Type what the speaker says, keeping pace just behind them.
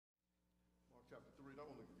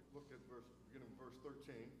look at beginning with verse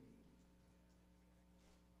 13.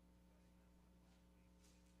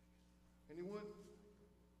 And he went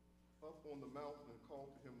up on the mountain and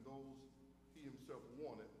called to him those he himself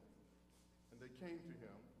wanted, and they came to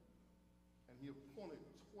him, and he appointed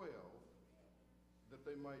 12 that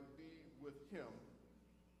they might be with him,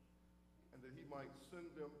 and that he might send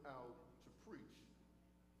them out to preach,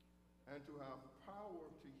 and to have power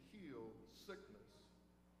to heal sickness,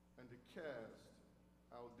 and to cast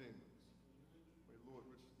out demons. May the Lord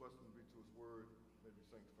richly blessing be to his word, may be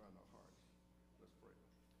sanctifying our hearts. Let's pray.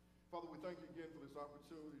 Father, we thank you again for this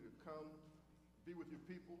opportunity to come, be with your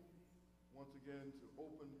people, once again to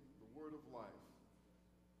open the word of life,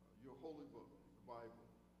 your holy book, the Bible.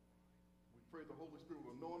 We pray the Holy Spirit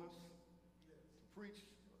will anoint us to preach,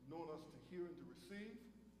 anoint us to hear and to receive,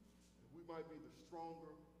 and we might be the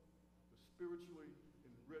stronger, the spiritually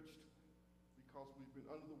enriched, because we've been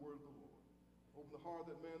under the word of the Lord. Open the heart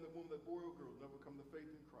of that man, that woman, that boy or girl never come to faith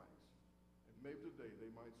in Christ. And maybe today they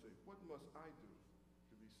might say, what must I do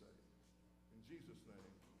to be saved? In Jesus'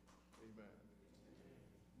 name, amen.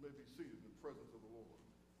 You may be seated in the presence of the Lord.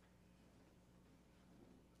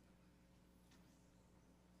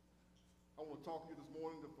 I want to talk to you this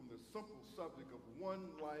morning from the simple subject of one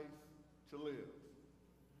life to live.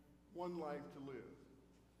 One life to live.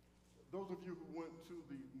 Those of you who went to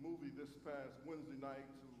the movie this past Wednesday night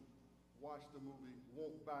to watch the movie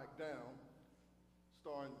Won't Back Down,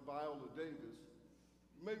 starring Viola Davis,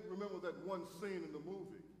 you may remember that one scene in the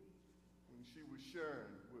movie when she was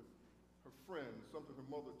sharing with her friend something her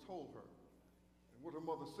mother told her. And what her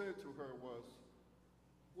mother said to her was,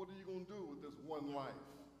 what are you going to do with this one life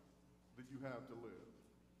that you have to live?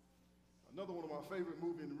 Another one of my favorite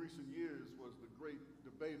movies in recent years was The Great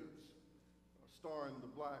Debaters, starring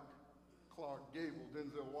the black Clark Gable,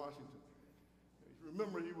 Denzel Washington. If you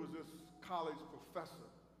remember, he was this college professor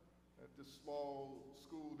at this small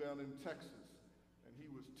school down in Texas, and he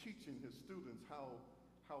was teaching his students how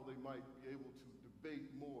they might be able to debate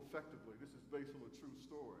more effectively. This is based on a true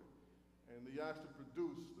story. And they actually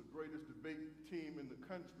produced the greatest debate team in the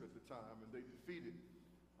country at the time, and they defeated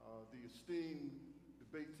the esteemed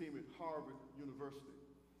debate team at Harvard University.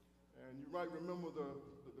 And you might remember the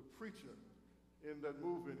preacher in that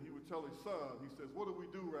movie, and he would tell his son, he says, what do we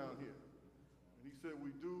do around here? And he said, we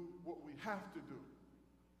do what we have to do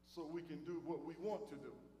so we can do what we want to do.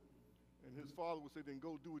 And his father would say, then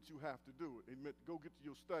go do what you have to do. It meant go get to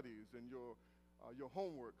your studies and your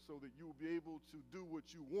homework so that you will be able to do what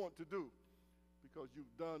you want to do because you've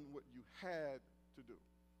done what you had to do.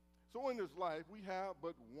 So in this life, we have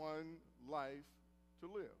but one life to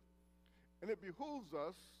live. And it behooves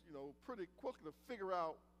us, pretty quickly to figure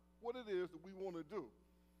out what it is that we want to do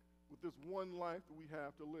with this one life that we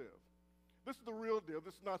have to live. This is the real deal.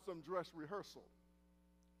 This is not some dress rehearsal.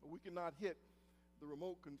 We cannot hit the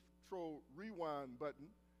remote control rewind button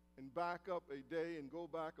and back up a day and go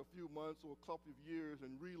back a few months or a couple of years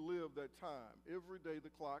and relive that time. Every day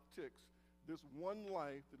the clock ticks. This one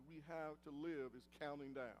life that we have to live is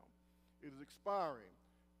counting down. It is expiring,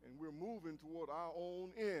 and we're moving toward our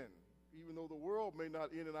own end. Even though the world may not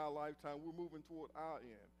end in our lifetime, we're moving toward our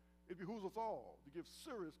end. It behooves us all to give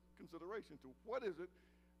serious consideration to what is it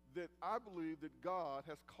that I believe that God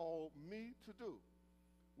has called me to do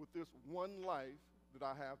with this one life that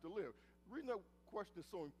I have to live. The reason that question is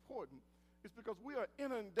so important is because we are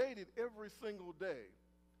inundated every single day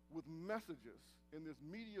with messages in this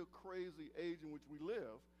media crazy age in which we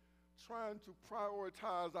live, trying to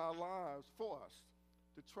prioritize our lives for us,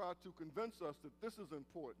 to try to convince us that this is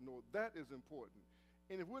important or that is important.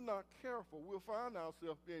 And if we're not careful, we'll find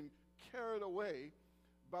ourselves being carried away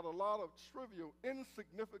by a lot of trivial,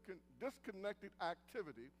 insignificant, disconnected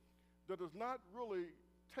activity that does not really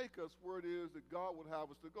take us where it is that God would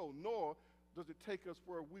have us to go, nor does it take us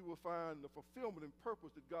where we will find the fulfillment and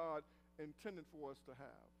purpose that God intended for us to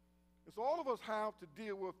have. And so all of us have to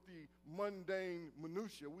deal with the mundane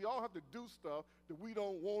minutia. We all have to do stuff that we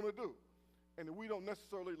don't want to do and that we don't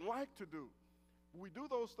necessarily like to do. We do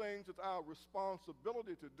those things it's our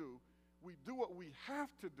responsibility to do. We do what we have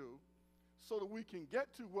to do so that we can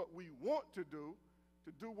get to what we want to do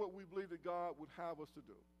what we believe that God would have us to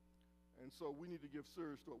do. And so we need to give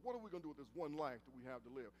serious thought. What are we going to do with this one life that we have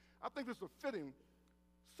to live? I think this is a fitting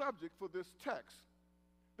subject for this text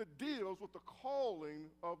that deals with the calling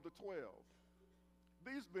of the 12.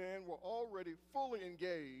 These men were already fully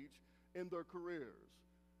engaged in their careers.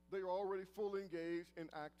 They were already fully engaged in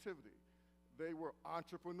activity. They were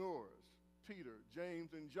entrepreneurs, Peter,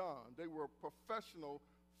 James, and John. They were professional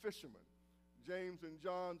fishermen. James and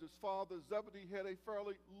John, his father Zebedee, had a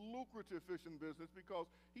fairly lucrative fishing business because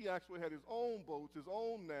he actually had his own boats, his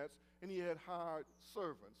own nets, and he had hired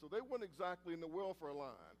servants. So they weren't exactly in the welfare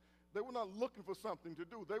line. They were not looking for something to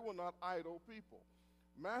do. They were not idle people.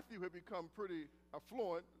 Matthew had become pretty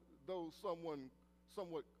affluent, though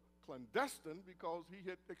somewhat clandestine, because he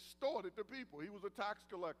had extorted the people. He was a tax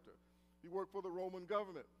collector. He worked for the Roman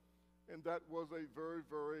government, and that was a very,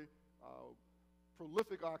 very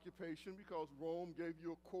prolific occupation because Rome gave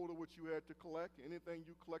you a quota which you had to collect. Anything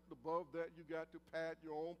you collect above that, you got to pad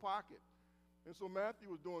your own pocket. And so Matthew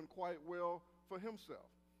was doing quite well for himself.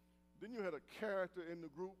 Then you had a character in the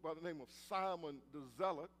group by the name of Simon the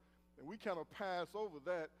Zealot, and we kind of pass over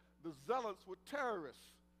that. The Zealots were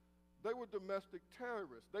terrorists. They were domestic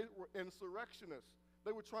terrorists. They were insurrectionists.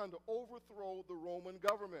 They were trying to overthrow the Roman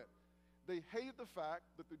government. They hated the fact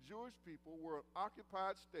that the Jewish people were an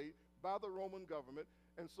occupied state by the Roman government,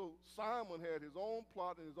 and so Simon had his own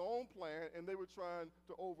plot and his own plan, and they were trying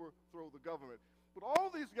to overthrow the government. But all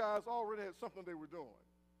these guys already had something they were doing.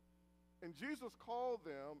 And Jesus called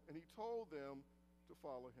them, and he told them to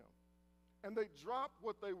follow him. And they dropped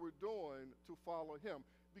what they were doing to follow him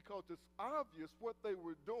because it's obvious what they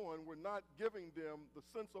were doing were not giving them the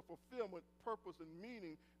sense of fulfillment, purpose, and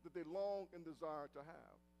meaning that they longed and desired to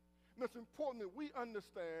have. And it's important that we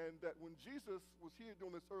understand that when Jesus was here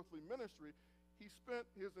doing this earthly ministry, he spent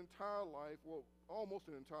his entire life, well, almost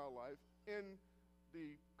an entire life, in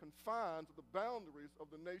the confines of the boundaries of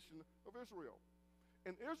the nation of Israel.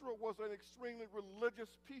 And Israel was an extremely religious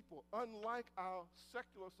people, unlike our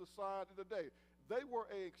secular society today. They were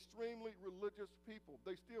an extremely religious people.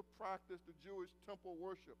 They still practiced the Jewish temple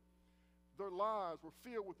worship. Their lives were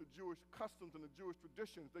filled with the Jewish customs and the Jewish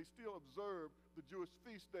traditions. They still observed the Jewish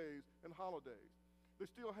feast days and holidays. They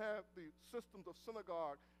still have the systems of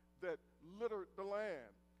synagogue that littered the land.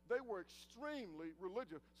 They were extremely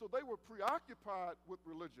religious. So they were preoccupied with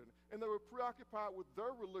religion, and they were preoccupied with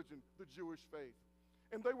their religion, the Jewish faith.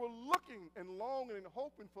 And they were looking and longing and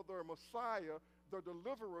hoping for their Messiah, their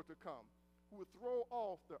deliverer, to come, who would throw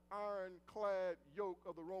off the ironclad yoke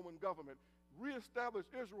of the Roman government, reestablish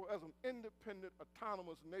Israel as an independent,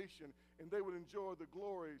 autonomous nation, and they would enjoy the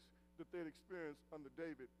glories that they'd experienced under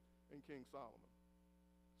David and King Solomon.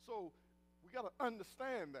 So we got to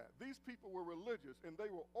understand that. These people were religious, and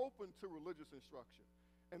they were open to religious instruction.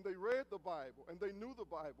 And they read the Bible, and they knew the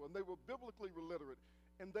Bible, and they were biblically illiterate,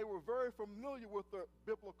 and they were very familiar with the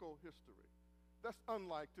biblical history. That's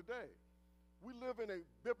unlike today. We live in a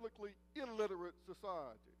biblically illiterate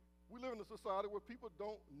society. We live in a society where people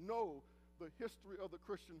don't know the history of the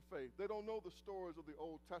Christian faith. They don't know the stories of the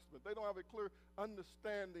Old Testament. They don't have a clear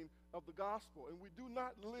understanding of the gospel. And we do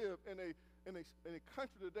not live in a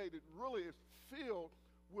country today that really is filled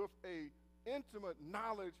with a intimate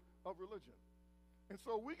knowledge of religion. And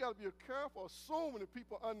so we got to be careful assuming that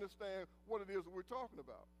people understand what it is that we're talking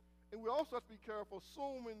about. And we also have to be careful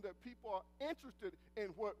assuming that people are interested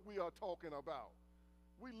in what we are talking about.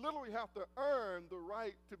 We literally have to earn the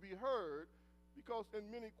right to be heard, because in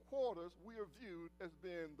many quarters we are viewed as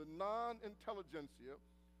being the non-intelligentsia,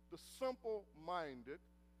 the simple-minded,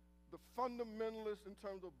 the fundamentalists in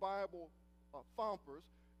terms of Bible thumpers,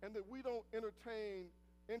 and that we don't entertain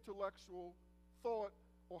intellectual thought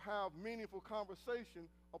or have meaningful conversation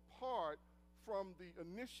apart from the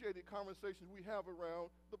initiated conversations we have around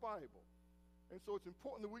the Bible. And so it's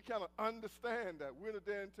important that we kind of understand that. We're in a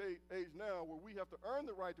day and age now where we have to earn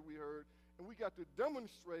the right to be heard, and we got to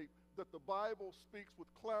demonstrate that the Bible speaks with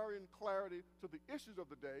clarity to the issues of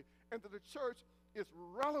the day, and that the church is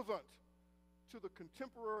relevant to the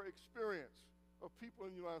contemporary experience of people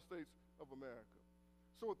in the United States of America.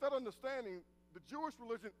 So with that understanding, the Jewish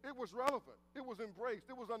religion, it was relevant. It was embraced.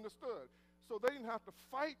 It was understood. So they didn't have to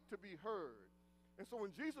fight to be heard. And so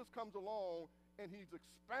when Jesus comes along and he's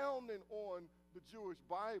expounding on the Jewish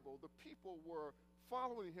Bible, the people were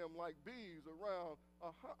following him like bees around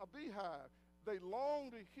a beehive. They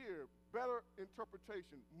longed to hear better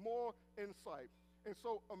interpretation, more insight. And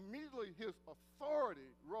so immediately his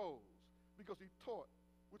authority rose because he taught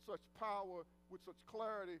with such power, with such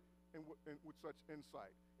clarity, and with such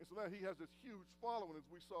insight. And so now he has this huge following, as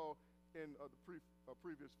we saw in the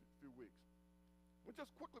previous few weeks. But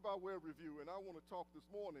just quickly by way of review, and I want to talk this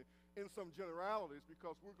morning in some generalities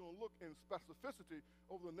because we're going to look in specificity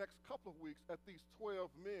over the next couple of weeks at these 12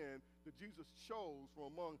 men that Jesus chose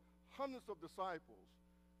from among hundreds of disciples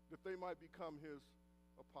that they might become his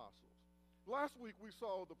apostles. Last week we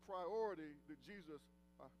saw the priority that Jesus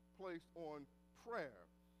placed on prayer.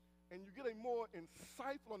 And you get a more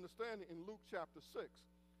insightful understanding in Luke chapter 6.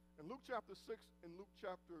 In Luke chapter 6 and Luke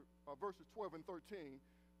chapter verses 12 and 13,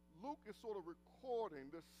 Luke is sort of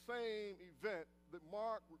recording the same event that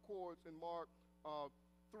Mark records in Mark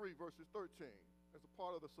 3, verses 13, as a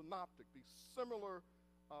part of the synoptic, the similar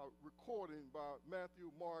recording by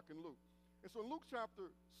Matthew, Mark, and Luke. And so in Luke chapter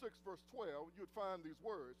 6, verse 12, you would find these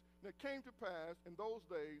words. And it came to pass in those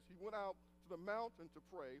days, he went out to the mountain to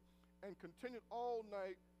pray and continued all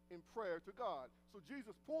night in prayer to God. So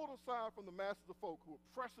Jesus pulled aside from the masses of folk who were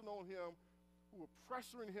pressing on him, who were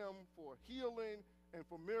pressuring him for healing and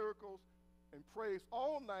for miracles, and prays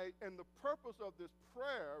all night. And the purpose of this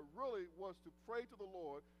prayer really was to pray to the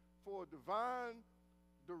Lord for divine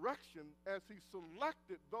direction as he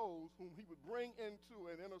selected those whom he would bring into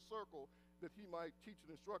an inner circle that he might teach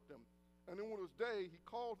and instruct them. And then when it was day, he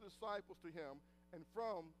called his disciples to him, and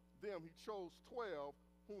from them he chose 12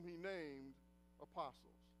 whom he named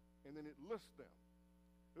apostles. And then it lists them.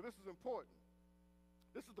 Now this is important.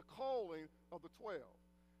 This is the calling of the 12.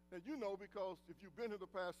 Now you know, because if you've been here the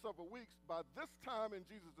past several weeks, by this time in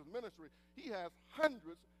Jesus' ministry, he has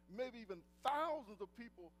hundreds, maybe even thousands of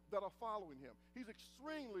people that are following him. He's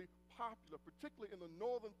extremely popular, particularly in the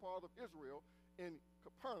northern part of Israel, in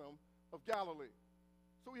Capernaum of Galilee.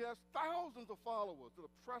 So he has thousands of followers that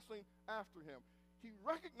are pressing after him. He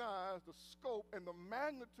recognized the scope and the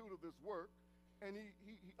magnitude of this work, and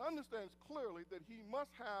he understands clearly that he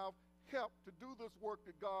must have help to do this work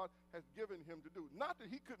that God has given him to do. Not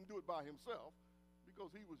that he couldn't do it by himself,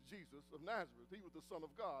 because he was Jesus of Nazareth. He was the Son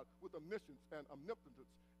of God with omniscience and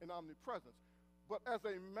omnipotence and omnipresence. But as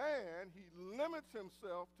a man, he limits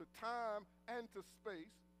himself to time and to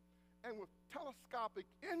space. And with telescopic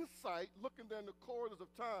insight, looking down the corridors of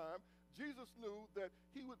time, Jesus knew that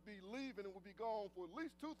he would be leaving and would be gone for at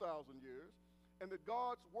least 2,000 years, and that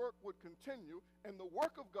God's work would continue, and the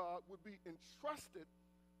work of God would be entrusted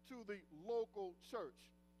to the local church.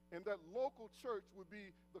 And that local church would be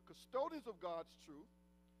the custodians of God's truth,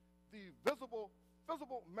 the visible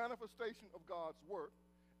manifestation of God's work,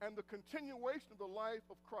 and the continuation of the life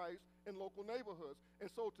of Christ in local neighborhoods. And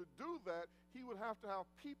so to do that, he would have to have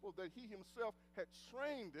people that he himself had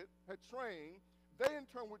trained. They in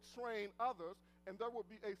turn would train others, and there would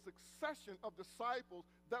be a succession of disciples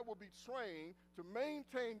that would be trained to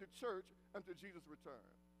maintain the church until Jesus' return.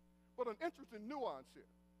 But an interesting nuance here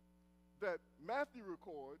that Matthew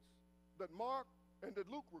records, that Mark and that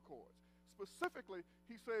Luke records. Specifically,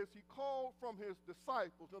 he says he called from his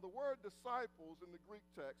disciples. Now, the word disciples in the Greek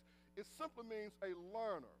text, it simply means a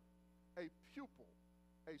learner, a pupil,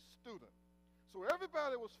 a student. So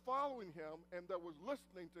everybody was following him and that was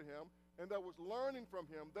listening to him and that was learning from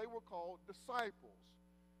him, they were called disciples.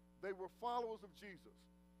 They were followers of Jesus.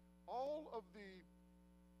 All of the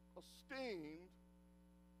esteemed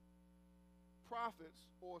prophets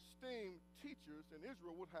or esteemed teachers in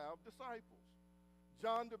Israel would have disciples.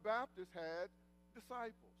 John the Baptist had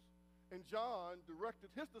disciples, and John directed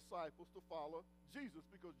his disciples to follow Jesus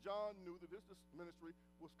because John knew that his ministry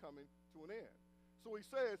was coming to an end. So he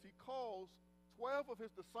says he calls 12 of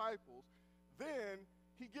his disciples, then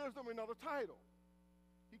he gives them another title.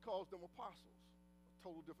 He calls them apostles, a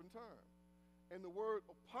total different term. And the word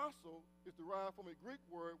apostle is derived from a Greek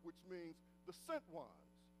word which means the sent ones.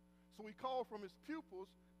 So he called from his pupils,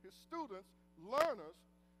 his students, learners,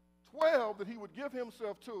 12 that he would give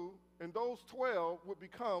himself to, and those 12 would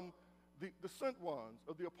become the sent ones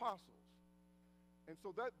of the apostles. And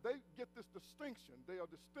so that they get this distinction. They are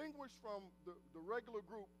distinguished from the regular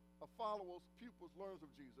group of followers, pupils, learners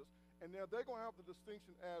of Jesus, and now they're going to have the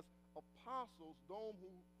distinction as apostles, those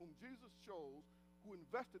whom Jesus chose, who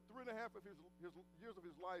invested 3.5 of his years of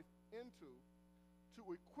his life into,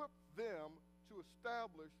 to equip them to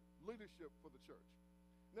establish leadership for the church.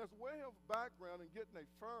 And as a way of background and getting a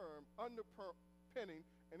firm underpinning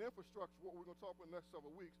and infrastructure, what we're going to talk about in the next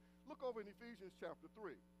several weeks, look over in Ephesians chapter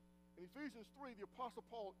 3. In Ephesians 3, the Apostle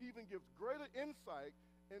Paul even gives greater insight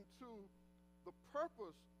into the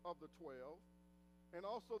purpose of the 12 and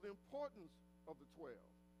also the importance of the 12.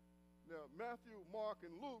 Now, Matthew, Mark,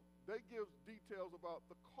 and Luke, they give details about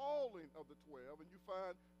the calling of the 12, and you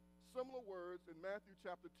find similar words in Matthew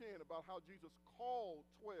chapter 10 about how Jesus called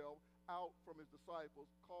 12 out from his disciples,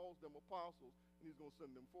 calls them apostles, and he's going to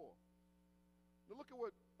send them forth. Now look at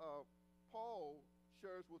what Paul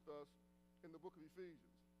shares with us in the book of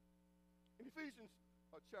Ephesians. In Ephesians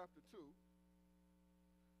chapter 2,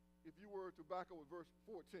 if you were to back up with verse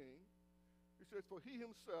 14, he says, "For he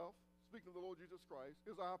himself," speaking of the Lord Jesus Christ,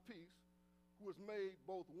 "is our peace, who has made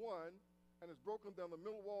both one and has broken down the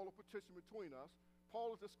middle wall of partition between us."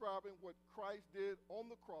 Paul is describing what Christ did on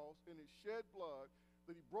the cross in his shed blood,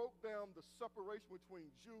 that he broke down the separation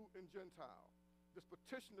between Jew and Gentile, this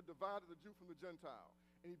partition that divided the Jew from the Gentile.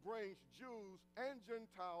 and he brings Jews and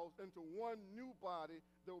Gentiles into one new body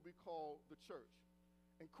that will be called the church.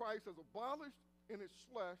 And Christ has abolished in his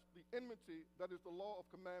flesh the enmity, that is the law of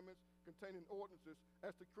commandments containing ordinances,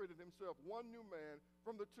 as to create in himself one new man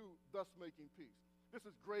from the two, thus making peace. This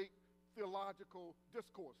is great theological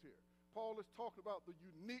discourse here. Paul is talking about the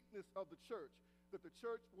uniqueness of the church, that the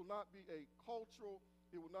church will not be a cultural,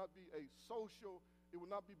 it will not be a social, it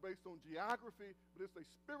will not be based on geography, but it's a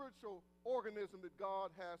spiritual organism that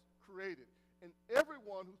God has created. And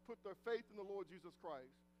everyone who's put their faith in the Lord Jesus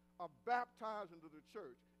Christ are baptized into the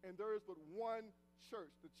church. And there is but one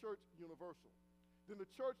church, the church universal. Then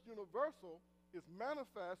the church universal is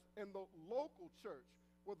manifest in the local church,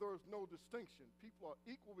 where there is no distinction. People are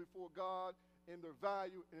equal before God in their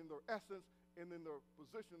value, in their essence, and in their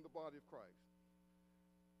position in the body of Christ.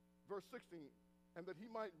 Verse 16, and that he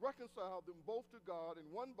might reconcile them both to God in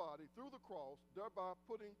one body through the cross, thereby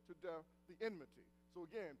putting to death the enmity. So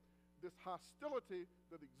again, this hostility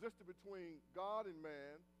that existed between God and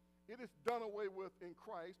man, it is done away with in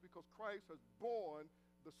Christ, because Christ has borne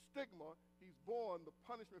the stigma, he's borne the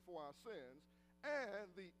punishment for our sins, and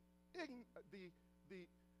the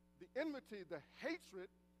enmity, the hatred,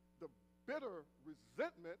 the bitter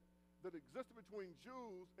resentment that existed between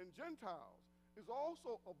Jews and Gentiles is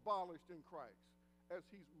also abolished in Christ, as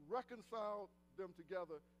he's reconciled them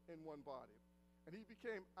together in one body. And he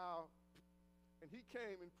came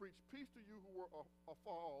and preached peace to you who were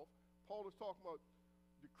afar off. Paul is talking about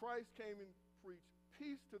Christ came and preached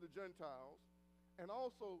peace to the Gentiles, and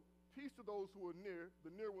also peace to those who are near,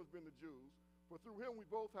 the near ones being the Jews. For through him we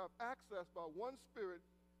both have access by one Spirit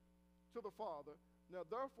to the Father. Now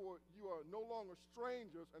therefore you are no longer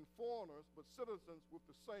strangers and foreigners, but citizens with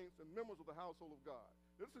the saints and members of the household of God.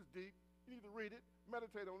 This is deep. You need to read it,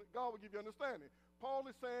 meditate on it. God will give you understanding. Paul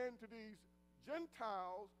is saying to these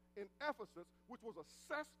Gentiles in Ephesus, which was a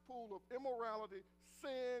cesspool of immorality,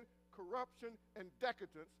 sin, corruption, and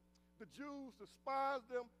decadence, the Jews despised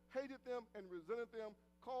them, hated them, and resented them,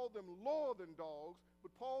 called them lower than dogs.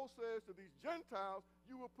 But Paul says to these Gentiles,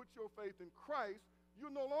 you will put your faith in Christ.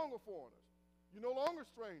 You're no longer foreigners. You're no longer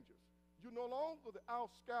strangers. You're no longer the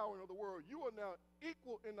outscouring of the world. You are now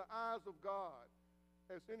equal in the eyes of God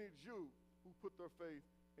as any Jew who put their faith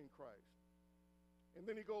in Christ. And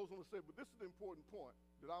then he goes on to say, but this is the important point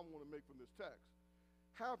that I want to make from this text.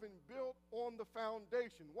 Having built on the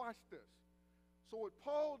foundation, watch this. So what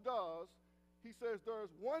Paul does, he says there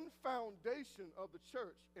is one foundation of the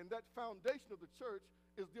church, and that foundation of the church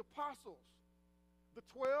is the apostles. The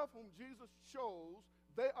 12 whom Jesus chose,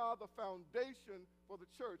 they are the foundation for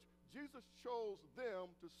the church. Jesus chose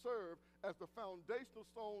them to serve as the foundational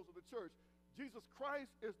stones of the church. Jesus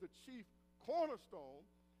Christ is the chief cornerstone.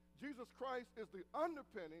 Jesus Christ is the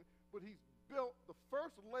underpinning, but he's built the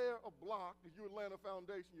first layer of block. If you would lay a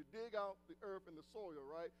foundation, you dig out the earth and the soil,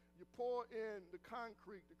 right? You pour in the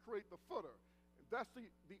concrete to create the footer. That's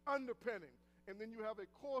the underpinning. And then you have a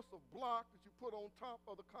course of block that you put on top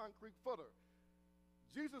of the concrete footer.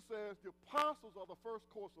 Jesus says the apostles are the first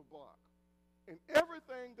course of block. And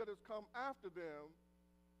everything that has come after them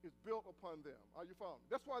is built upon them. Are you following?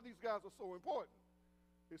 That's why these guys are so important.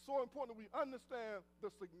 It's so important that we understand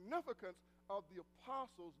the significance of the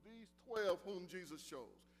apostles, these 12 whom Jesus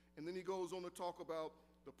chose. And then he goes on to talk about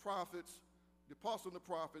the prophets, the apostles and the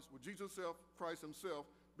prophets, with Jesus himself, Christ himself,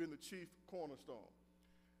 being the chief cornerstone.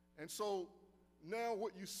 And so now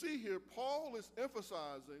what you see here, Paul is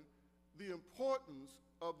emphasizing the importance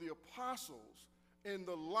of the apostles in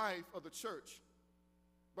the life of the church.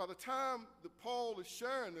 By the time that Paul is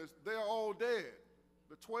sharing this, they are all dead.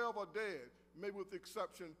 The 12 are dead, maybe with the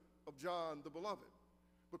exception of John the Beloved.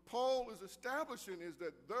 But Paul is establishing is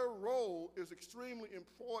that their role is extremely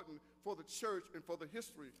important for the church and for the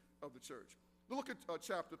history of the church. Look at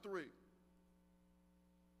chapter 3.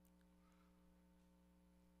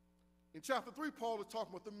 In chapter 3, Paul is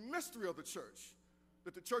talking about the mystery of the church,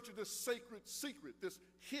 that the church is this sacred secret, this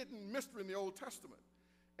hidden mystery in the Old Testament,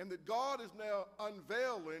 and that God is now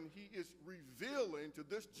unveiling, he is revealing to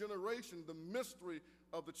this generation the mystery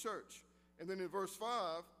of the church. And then in verse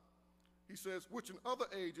 5, he says, which in other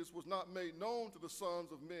ages was not made known to the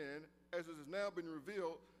sons of men, as it has now been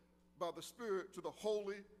revealed by the Spirit to the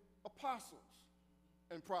holy apostles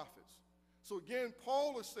and prophets. So again,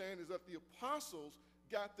 Paul is saying is that the apostles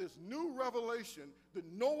got this new revelation that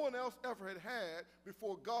no one else ever had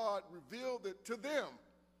before God revealed it to them.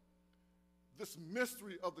 This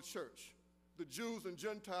mystery of the church. The Jews and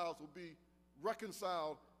Gentiles will be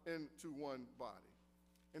reconciled into one body.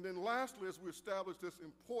 And then lastly, as we establish this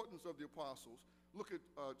importance of the apostles, look at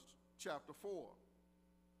chapter 4.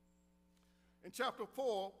 In chapter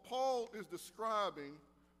 4, Paul is describing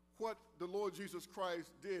what the Lord Jesus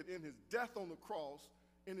Christ did in his death on the cross,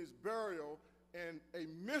 in his burial, and a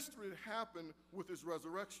mystery that happened with his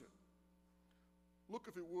resurrection. Look,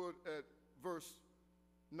 if you would, at verse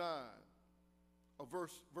 9, or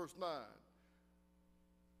verse 9.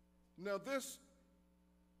 Now this,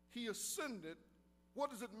 he ascended,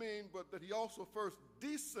 what does it mean but that he also first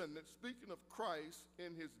descended, speaking of Christ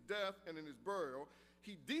in his death and in his burial,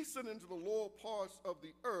 he descended into the lower parts of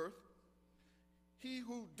the earth. He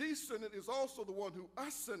who descended is also the one who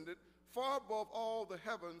ascended far above all the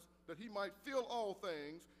heavens, that he might fill all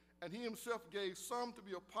things, and he himself gave some to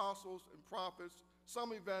be apostles and prophets,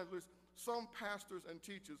 some evangelists, some pastors and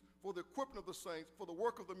teachers, for the equipping of the saints, for the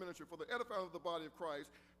work of the ministry, for the edifying of the body of Christ,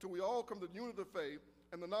 till we all come to the unity of the faith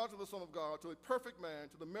and the knowledge of the Son of God, to a perfect man,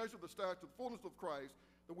 to the measure of the stature, the fullness of Christ,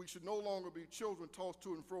 that we should no longer be children tossed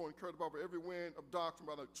to and fro and carried about by every wind of doctrine,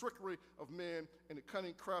 by the trickery of men and the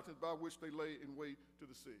cunning craftiness by which they lay in wait to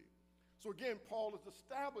deceive. So again, Paul is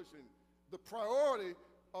establishing the priority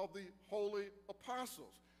of the holy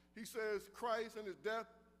apostles. He says Christ in his death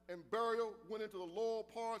and burial went into the lower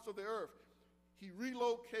parts of the earth. He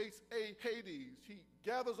relocates Hades. He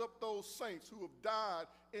gathers up those saints who have died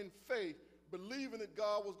in faith, believing that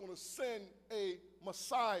God was going to send a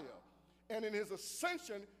Messiah. And in his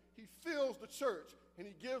ascension, he fills the church, and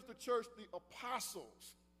he gives the church the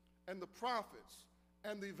apostles and the prophets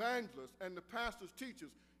and the evangelists and the pastors,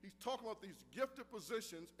 teachers. He's talking about these gifted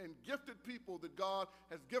positions and gifted people that God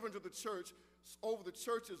has given to the church over the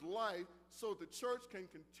church's life, so the church can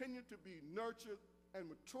continue to be nurtured and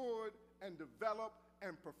matured and developed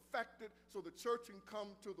and perfected, so the church can come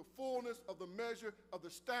to the fullness of the measure of the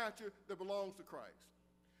stature that belongs to Christ.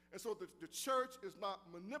 And so the church is not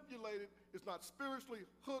manipulated, it's not spiritually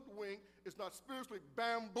hoodwinked, it's not spiritually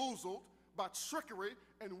bamboozled by trickery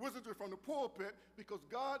and wizardry from the pulpit, because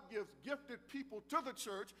God gives gifted people to the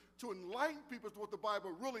church to enlighten people to what the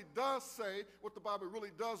Bible really does say, what the Bible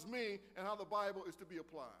really does mean, and how the Bible is to be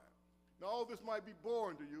applied. Now, all this might be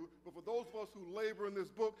boring to you, but for those of us who labor in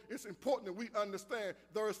this book, it's important that we understand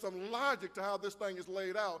there is some logic to how this thing is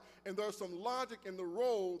laid out, and there's some logic in the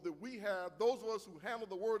role that we have, those of us who handle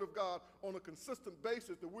the Word of God on a consistent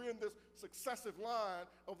basis, that we're in this successive line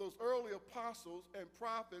of those early apostles and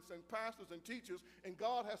prophets and pastors and teachers, and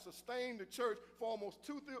God has sustained the church for almost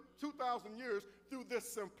 2,000 years through this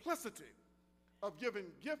simplicity of giving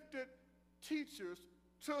gifted teachers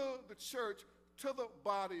to the church, to the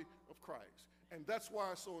body of Christ. And that's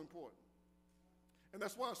why it's so important. And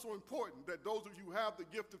that's why it's so important that those of you who have the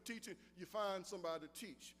gift of teaching, you find somebody to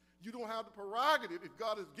teach. You don't have the prerogative, if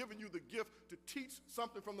God has given you the gift to teach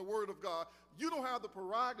something from the Word of God, you don't have the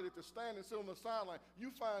prerogative to stand and sit on the sideline. You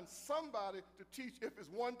find somebody to teach. If it's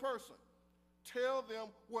one person, tell them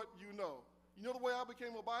what you know. You know the way I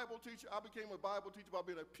became a Bible teacher? I became a Bible teacher by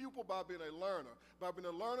being a pupil, by being a learner. By being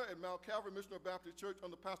a learner at Mount Calvary Missionary Baptist Church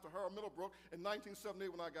under Pastor Harold Middlebrook in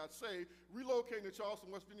 1978 when I got saved, relocating to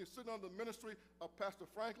Charleston, West Virginia, sitting under the ministry of Pastor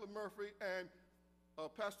Franklin Murphy and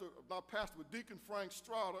Deacon Frank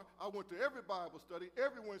Strada. I went to every Bible study,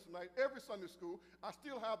 every Wednesday night, every Sunday school. I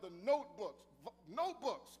still have the notebooks,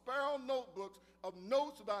 spiral notebooks of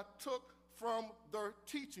notes that I took from their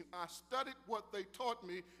teaching. I studied what they taught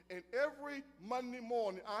me, and every Monday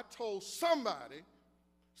morning I told somebody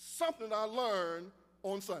something I learned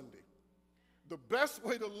on Sunday. The best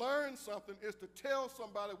way to learn something is to tell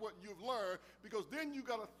somebody what you've learned, because then you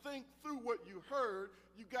got to think through what you heard.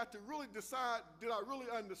 You got to really decide, did I really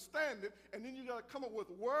understand it? And then you got to come up with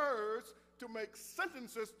words to make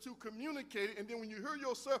sentences to communicate it. And then when you hear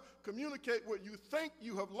yourself communicate what you think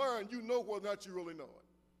you have learned, you know whether or not you really know it.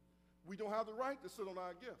 We don't have the right to sit on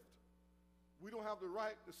our gift. We don't have the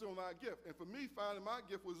right to sit on our gift. And for me, finding my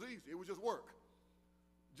gift was easy. It was just work.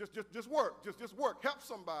 Just work. Just work. Help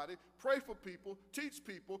somebody. Pray for people. Teach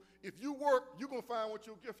people. If you work, you're going to find what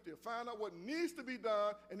your gift is. Find out what needs to be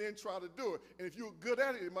done and then try to do it. And if you're good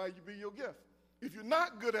at it, it might be your gift. If you're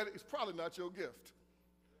not good at it, it's probably not your gift.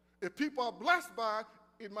 If people are blessed by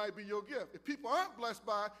it, it might be your gift. If people aren't blessed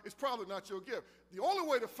by it, it's probably not your gift. The only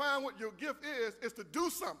way to find what your gift is to do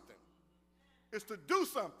something. It's to do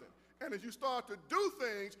something. And as you start to do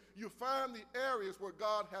things, you find the areas where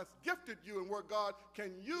God has gifted you and where God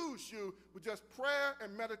can use you, but just prayer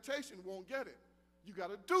and meditation won't get it. You got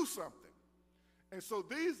to do something. And so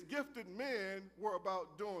these gifted men were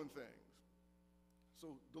about doing things.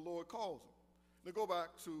 So the Lord calls them. Now go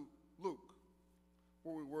back to Luke,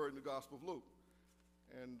 where we were in the Gospel of Luke.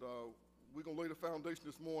 And we're going to lay the foundation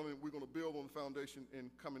this morning. We're going to build on the foundation in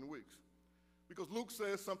coming weeks. Because Luke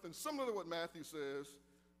says something similar to what Matthew says.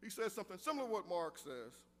 He says something similar to what Mark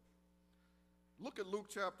says. Look at Luke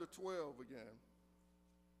chapter 12 again.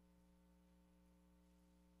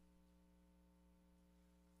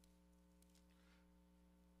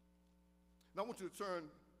 Now I want you to turn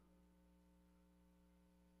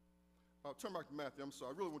back to Matthew. I'm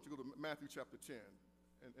sorry. I really want you to go to Matthew chapter 10.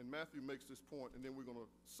 And Matthew makes this point, and then we're going to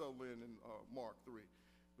settle in Mark 3.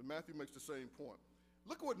 But Matthew makes the same point.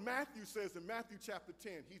 Look at what Matthew says in Matthew chapter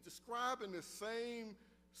 10. He's describing this same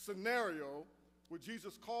scenario where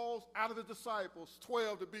Jesus calls out of the disciples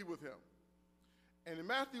 12 to be with him. And in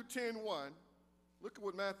Matthew 10:1, look at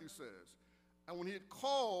what Matthew says. And when he had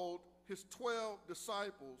called his 12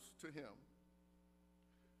 disciples to him,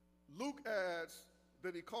 Luke adds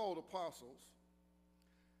that he called apostles.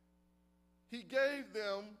 He gave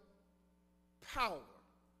them power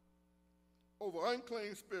over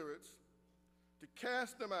unclean spirits to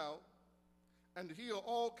cast them out and to heal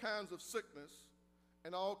all kinds of sickness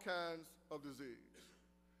and all kinds of disease.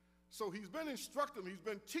 So he's been instructing them, he's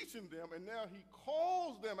been teaching them, and now he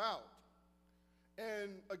calls them out.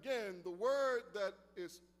 And again, the word that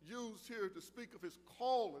is used here to speak of his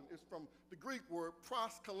calling is from the Greek word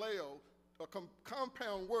proskaleo, a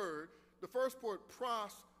compound word. The first word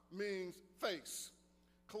pros means face.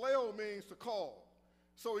 Kaleo means to call.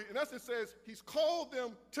 So in essence it says he's called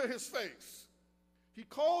them to his face. He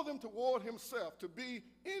called them toward himself, to be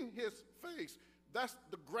in his face. That's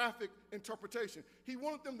the graphic interpretation. He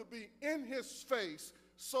wanted them to be in his face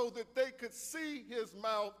so that they could see his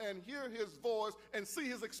mouth and hear his voice and see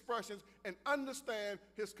his expressions and understand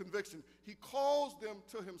his conviction. He calls them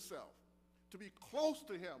to himself, to be close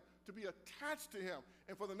to him, to be attached to him.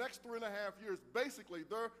 And for the next 3.5 years, basically,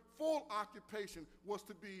 their full occupation was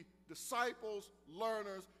to be disciples,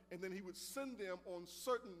 learners, and then he would send them on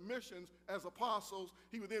certain missions as apostles.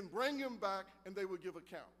 He would then bring them back, and they would give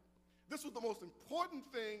account. This was the most important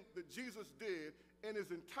thing that Jesus did in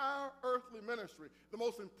his entire earthly ministry. The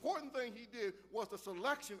most important thing he did was the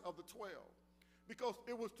selection of the 12. Because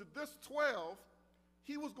it was to this 12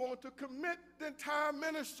 he was going to commit the entire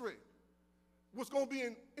ministry. Was going to be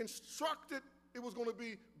instructed, it was going to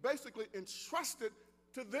be basically entrusted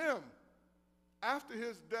to them after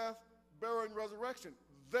his death, burial, and resurrection.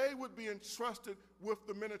 They would be entrusted with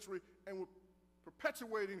the ministry and with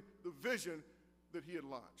perpetuating the vision that he had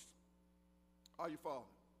launched. Are you following?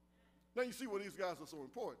 Now you see why these guys are so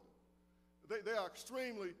important. They are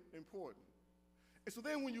extremely important. And so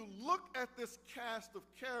then when you look at this cast of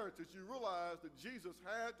characters, you realize that Jesus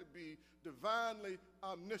had to be divinely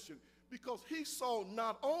omniscient, because he saw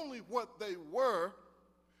not only what they were,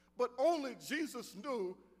 but only Jesus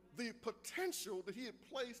knew the potential that he had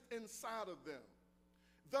placed inside of them.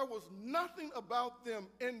 There was nothing about them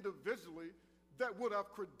individually that would have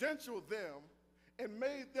credentialed them and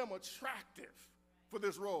made them attractive for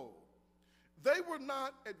this role. They were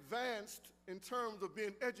not advanced in terms of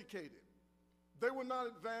being educated. They were not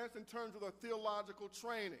advanced in terms of their theological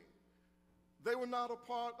training. They were not a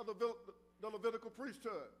part of the Levitical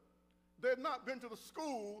priesthood. They had not been to the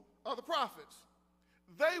school of the prophets.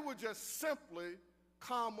 They were just simply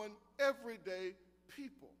common, everyday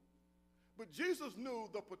people. But Jesus knew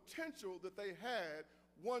the potential that they had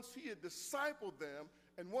once he had discipled them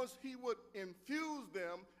and once he would infuse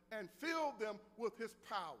them and fill them with his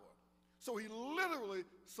power. So he literally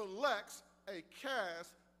selects a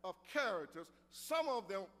cast of characters, some of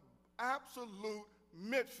them absolute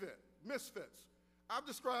misfits. I've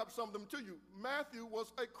described some of them to you. Matthew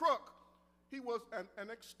was a crook. He was an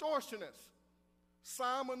extortionist.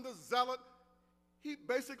 Simon the Zealot, he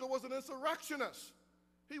basically was an insurrectionist.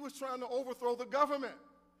 He was trying to overthrow the government.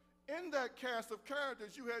 In that cast of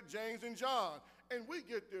characters, you had James and John. And we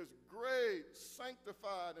get this great,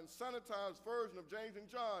 sanctified, and sanitized version of James and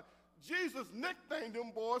John. Jesus nicknamed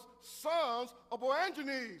them boys sons of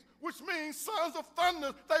Boanerges, which means sons of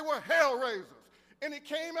thunder. They were hell raisers. And it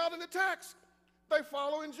came out in the text. They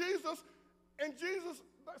following Jesus, and Jesus,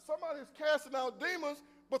 somebody is casting out demons,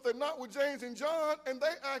 but they're not with James and John, and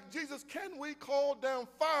they ask Jesus, can we call down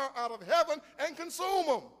fire out of heaven and consume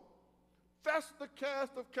them? That's the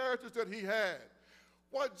cast of characters that he had.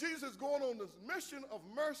 While Jesus is going on this mission of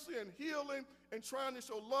mercy and healing and trying to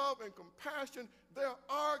show love and compassion, they're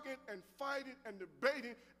arguing and fighting and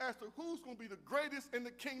debating as to who's going to be the greatest in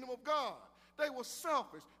the kingdom of God. They were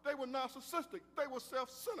selfish. They were narcissistic. They were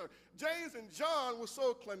self-centered. James and John were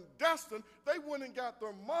so clandestine, they went and got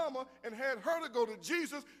their mama and had her to go to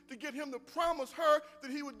Jesus to get him to promise her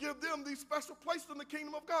that he would give them these special places in the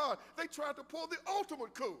kingdom of God. They tried to pull the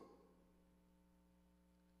ultimate coup.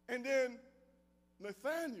 And then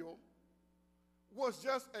Nathaniel was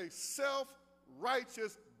just a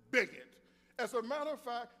self-righteous bigot. As a matter of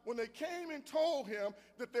fact, when they came and told him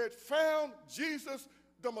that they had found Jesus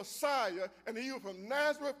the Messiah, and he was from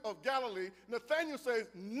Nazareth of Galilee, Nathanael says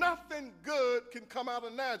nothing good can come out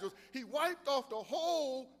of Nazareth. He wiped off the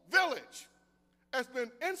whole village. as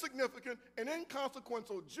being insignificant and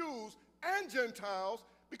inconsequential Jews and Gentiles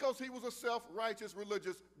because he was a self-righteous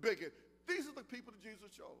religious bigot. These are the people that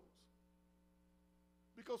Jesus chose.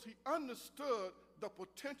 Because he understood the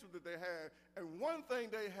potential that they had, and one thing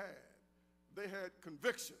they had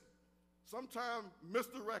conviction. Sometimes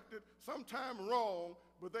misdirected, sometimes wrong,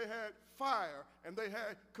 but they had fire and they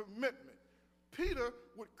had commitment. Peter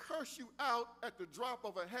would curse you out at the drop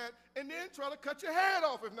of a hat and then try to cut your head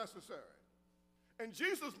off if necessary. And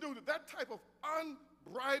Jesus knew that that type of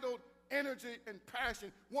unbridled energy and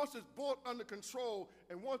passion, once it's brought under control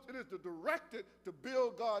and once it is directed to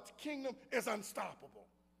build God's kingdom, is unstoppable.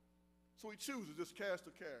 So he chooses this cast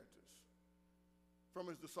of characters from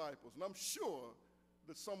his disciples. And I'm sure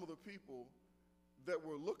that some of the people that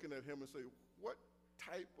were looking at him and say, what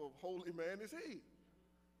type of holy man is he?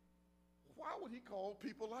 Why would he call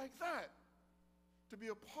people like that to be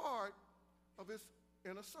a part of his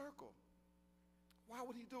inner circle? Why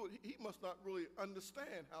would he do it? He must not really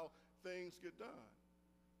understand how things get done.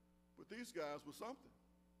 But these guys were something.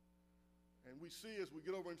 And we see as we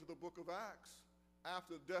get over into the book of Acts,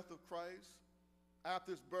 after the death of Christ,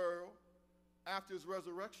 after his burial, after his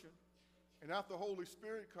resurrection, and after the Holy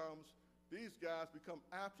Spirit comes, these guys become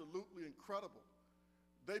absolutely incredible.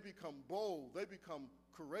 They become bold. They become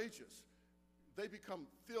courageous. They become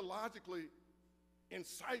theologically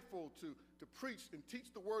insightful to preach and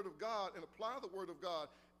teach the Word of God and apply the Word of God.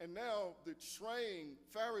 And now the trained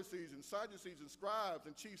Pharisees and Sadducees and scribes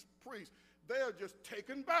and chief priests, they are just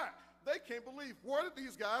taken back. They can't believe, where did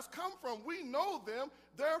these guys come from? We know them.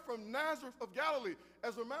 They're from Nazareth of Galilee.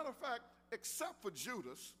 As a matter of fact, except for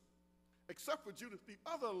Judas, the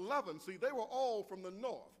other 11, see, they were all from the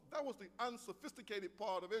north. That was the unsophisticated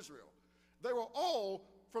part of Israel. They were all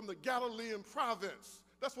from the Galilean province.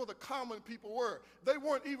 That's where the common people were. They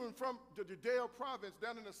weren't even from the Judea province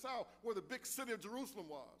down in the south where the big city of Jerusalem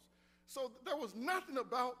was. So there was nothing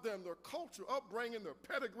about them, their culture, upbringing, their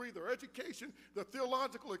pedigree, their education, their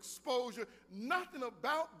theological exposure, nothing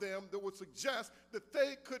about them that would suggest that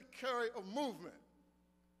they could carry a movement.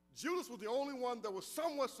 Judas was the only one that was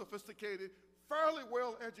somewhat sophisticated, fairly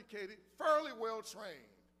well educated, fairly well trained,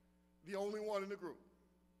 the only one in the group.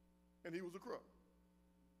 And he was a crook.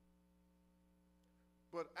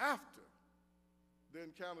 But after they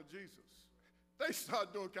encountered Jesus, they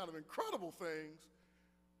started doing kind of incredible things,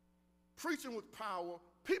 preaching with power,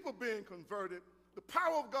 people being converted, the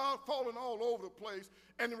power of God falling all over the place,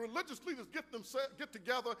 and the religious leaders get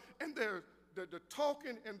together and they're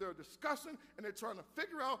talking and they're discussing and they're trying to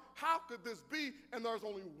figure out how could this be, and there's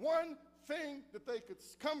only one thing that they could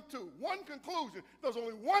come to, one conclusion. There's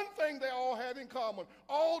only one thing they all had in common.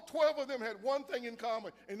 All 12 of them had one thing in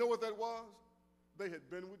common. And you know what that was? They had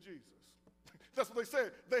been with Jesus. That's what they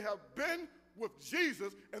said. They have been with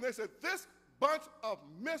Jesus, and they said this bunch of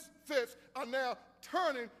misfits are now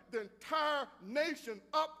turning the entire nation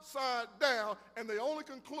upside down, and they only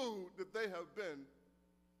conclude that they have been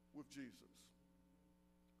with Jesus.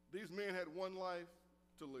 These men had one life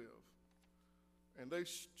to live, and they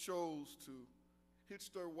chose to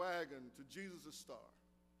hitch their wagon to Jesus' star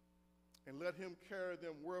and let him carry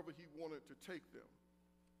them wherever he wanted to take them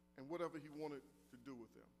and whatever he wanted to do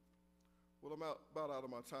with them. Well, I'm about out of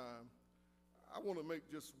my time. I want to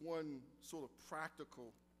make just one sort of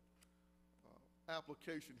practical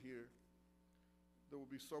application here that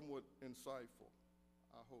will be somewhat insightful,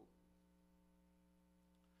 I hope.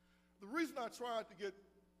 The reason I tried to get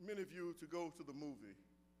many of you to go to the movie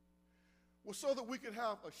was so that we could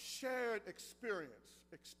have a shared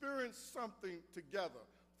experience something together,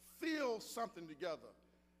 feel something together,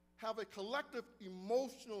 have a collective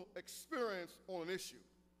emotional experience on an issue,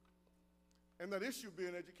 and that issue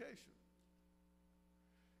being education.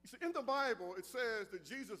 You see, in the Bible, it says that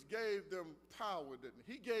Jesus gave them power, didn't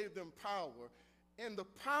he? He gave them power, and the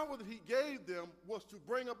power that he gave them was to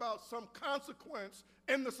bring about some consequence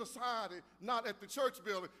in the society, not at the church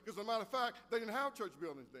building, because as a matter of fact, they didn't have church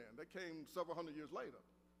buildings then. They came several hundred years later.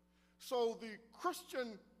 So the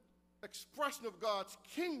Christian expression of God's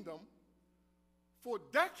kingdom for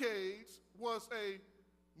decades was a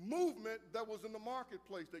movement that was in the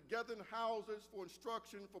marketplace. They gathered in houses for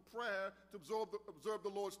instruction, for prayer, to observe the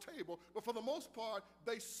Lord's table. But for the most part,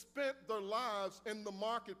 they spent their lives in the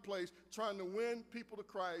marketplace trying to win people to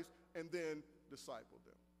Christ and then disciple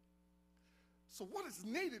them. So what is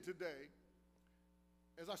needed today,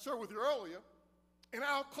 as I shared with you earlier, in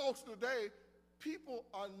our culture today, people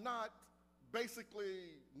are not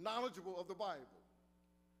basically knowledgeable of the Bible.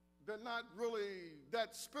 They're not really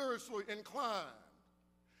that spiritually inclined.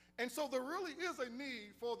 And so there really is a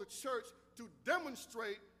need for the church to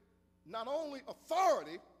demonstrate not only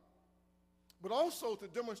authority, but also to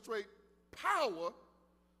demonstrate power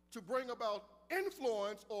to bring about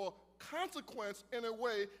influence or consequence in a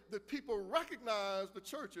way that people recognize the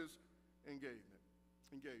church's engagement.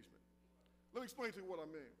 Let me explain to you what I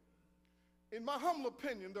mean. In my humble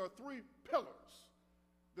opinion, there are three pillars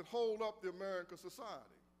that hold up the American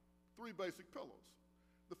society. Three basic pillars.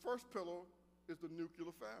 The first pillar is the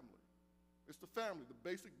nuclear family. It's the family, the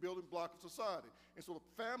basic building block of society. And so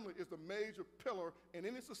the family is the major pillar in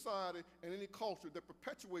any society and any culture that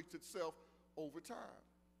perpetuates itself over time.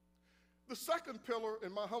 The second pillar,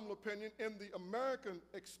 in my humble opinion, in the American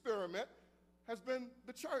experiment has been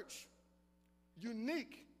the church.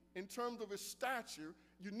 Unique in terms of its stature,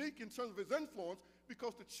 unique in terms of its influence,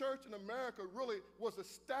 because the church in America really was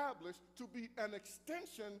established to be an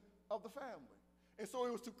extension of the family. And so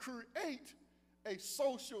it was to create a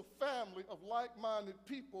social family of like-minded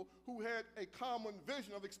people who had a common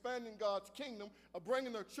vision of expanding God's kingdom, of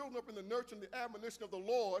bringing their children up in the nurture and the admonition of the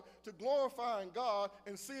Lord, to glorifying God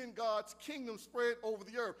and seeing God's kingdom spread over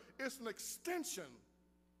the earth. It's an extension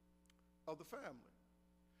of the family.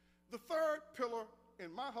 The third pillar,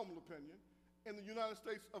 in my humble opinion, in the United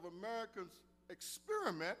States of America's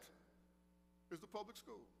experiment is the public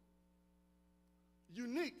school.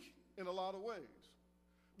 Unique in a lot of ways,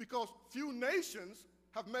 because few nations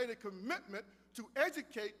have made a commitment to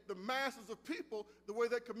educate the masses of people the way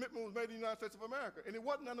that commitment was made in the United States of America. And it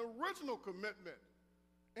wasn't an original commitment.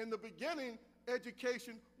 In the beginning,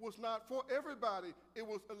 education was not for everybody. It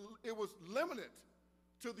was limited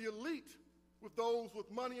to the elite, with those with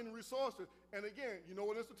money and resources. And again, you know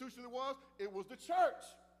what institution it was? It was the church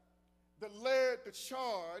that led the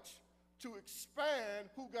charge to expand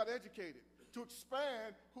who got educated, to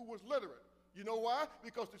expand who was literate. You know why?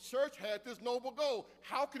 Because the church had this noble goal.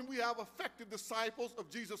 How can we have effective disciples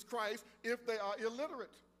of Jesus Christ if they are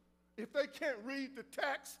illiterate? If they can't read the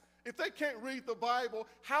text, if they can't read the Bible,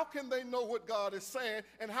 how can they know what God is saying?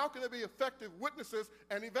 And how can they be effective witnesses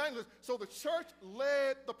and evangelists? So the church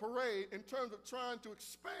led the parade in terms of trying to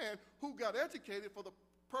expand who got educated for the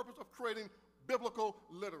purpose of creating biblical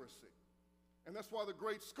literacy. And that's why the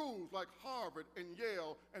great schools like Harvard and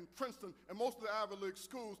Yale and Princeton and most of the Ivy League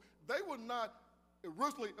schools, they were not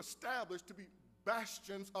originally established to be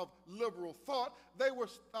bastions of liberal thought. They were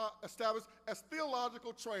established as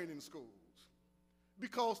theological training schools,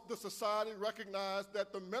 because the society recognized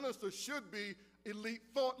that the ministers should be elite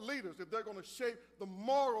thought leaders if they're going to shape the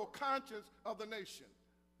moral conscience of the nation.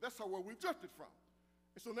 That's where we've drifted from.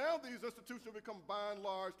 And so now these institutions have become by and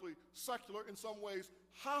largely secular, in some ways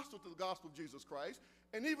hostile to the gospel of Jesus Christ,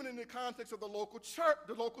 and even in the context of the local church,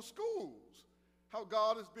 the local schools, how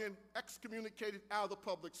God has been excommunicated out of the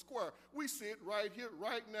public square. We see it right here,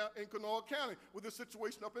 right now in Kanawha County with the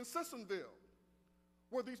situation up in Sissonville,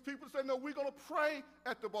 where these people say, no, we're going to pray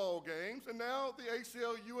at the ball games. And now the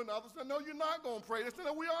ACLU and others say, no, you're not going to pray. They say,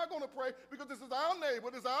 no, we are going to pray because this is our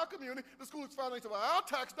neighbor, this is our community, the school is financed by our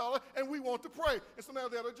tax dollar, and we want to pray. And so now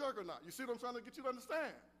they're a juggernaut. You see what I'm trying to get you to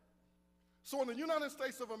understand? So in the United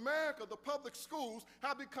States of America, the public schools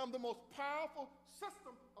have become the most powerful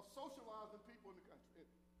system of socializing people in the country.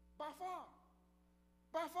 By far.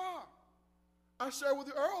 By far. I shared with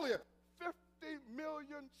you earlier, 50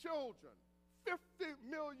 million children. 50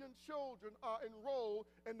 million children are enrolled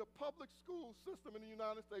in the public school system in the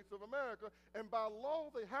United States of America, and by law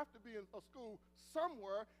they have to be in a school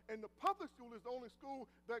somewhere, and the public school is the only school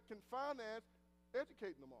that can finance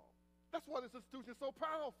educating them all. That's why this institution is so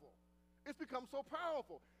powerful. It's become so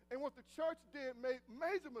powerful. And what the church did made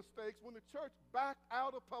major mistakes when the church backed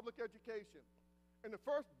out of public education. And the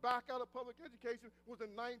first back out of public education was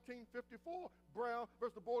in 1954, Brown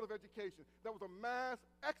versus the Board of Education. There was a mass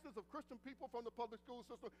exodus of Christian people from the public school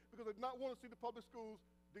system because they did not want to see the public schools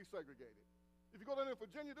desegregated. If you go down in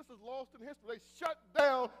Virginia, this is lost in history. They shut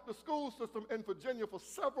down the school system in Virginia for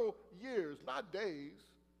several years, not days,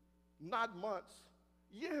 not months,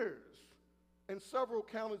 years, in several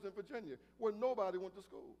counties in Virginia where nobody went to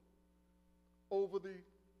school over the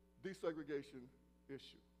desegregation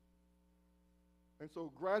issue. And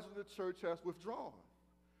so gradually the church has withdrawn.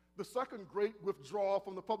 The second great withdrawal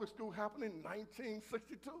from the public school happened in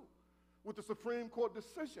 1962 with the Supreme Court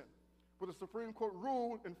decision, where the Supreme Court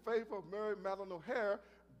ruled in favor of Mary Madeline O'Hare,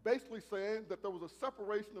 basically saying that there was a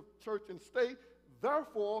separation of church and state,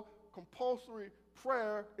 therefore compulsory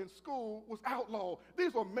prayer in school was outlawed.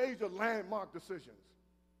 These were major landmark decisions.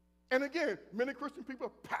 And again, many Christian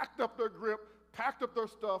people packed up their grip, packed up their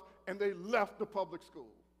stuff, and they left the public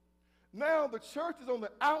school. Now the church is on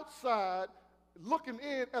the outside looking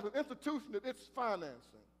in at an institution that it's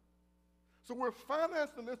financing. So we're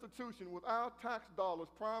financing an institution with our tax dollars,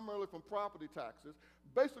 primarily from property taxes,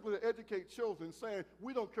 basically to educate children, saying,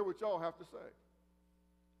 we don't care what y'all have to say.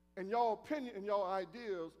 And y'all opinion and y'all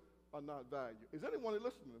ideas are not valued. Is anyone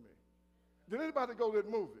listening to me? Did anybody go to that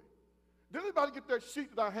movie? Did anybody get that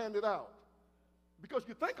sheet that I handed out? Because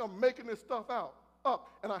you think I'm making this stuff up,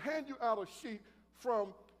 and I hand you out a sheet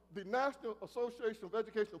from the National Association of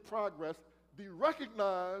Educational Progress, the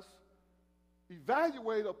recognized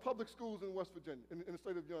evaluator of public schools in West Virginia, in the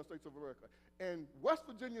state of the United States of America. And West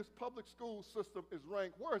Virginia's public school system is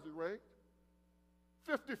ranked, where is it ranked?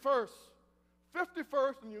 51st.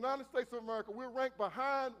 51st in the United States of America. We're ranked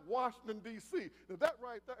behind Washington, D.C. Now that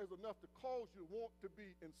right there is enough to cause you to want to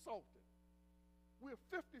be insulted. We're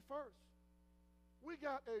 51st. We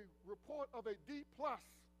got a report of a D+.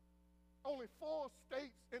 Only 4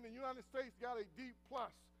 states in the United States got a D+.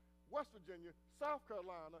 West Virginia, South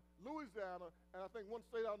Carolina, Louisiana, and I think 1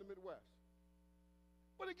 state out in the Midwest.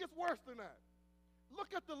 But it gets worse than that.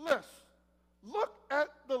 Look at the list. Look at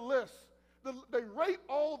the list. They rate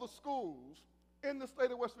all the schools in the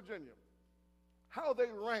state of West Virginia, how they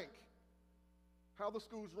rank, how the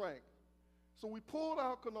schools rank. So we pulled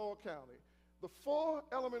out Kanawha County. The 4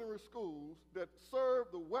 elementary schools that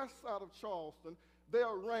serve the west side of Charleston, they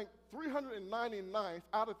are ranked 399th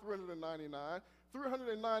out of 399,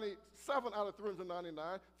 397 out of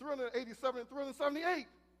 399, 387 and 378.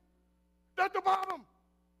 They're at the bottom.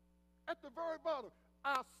 At the very bottom.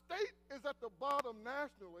 Our state is at the bottom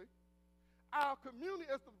nationally. Our community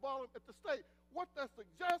is at the bottom at the state. What that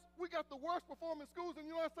suggests, we got the worst performing schools in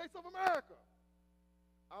the United States of America.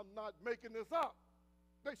 I'm not making this up.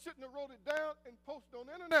 They shouldn't have wrote it down and posted on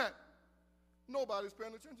the internet. Nobody's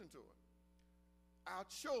paying attention to it. Our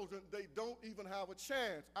children, they don't even have a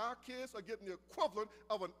chance. Our kids are getting the equivalent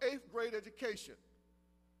of an 8th grade education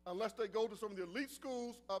unless they go to some of the elite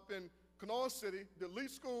schools up in Kanawha City, the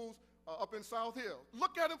elite schools up in South Hill.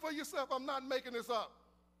 Look at it for yourself. I'm not making this up.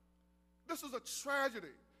 This is a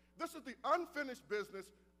tragedy. This is the unfinished business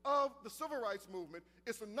of the civil rights movement.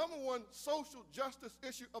 It's the #1 social justice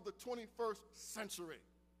issue of the 21st century.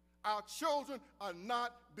 Our children are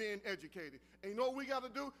not being educated. And you know what we got to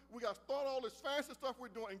do? We got to start all this fancy stuff we're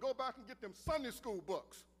doing and go back and get them Sunday school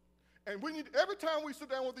books. And we need, every time we sit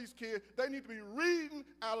down with these kids, they need to be reading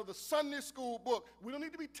out of the Sunday school book. We don't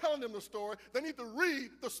need to be telling them the story. They need to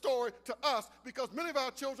read the story to us because many of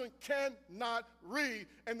our children cannot read.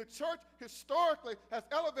 And the church historically has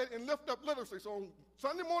elevated and lifted up literacy. So on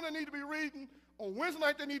Sunday morning, they need to be reading. On Wednesday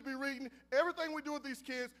night, they need to be reading. Everything we do with these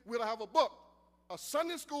kids, we'll have a book, a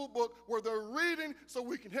Sunday school book where they're reading so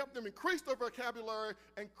we can help them increase their vocabulary,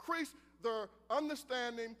 increase their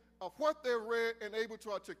understanding of what they've read and able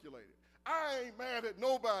to articulate it. I ain't mad at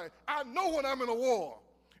nobody. I know when I'm in a war.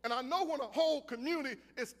 And I know when a whole community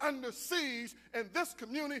is under siege, and this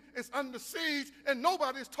community is under siege, and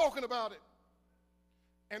nobody's talking about it.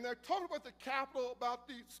 And they're talking about the Capitol, about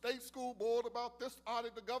the state school board, about this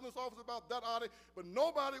audit, the governor's office about that audit, but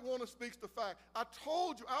nobody wants to speak the fact. I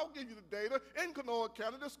told you, I'll give you the data. In Kanawha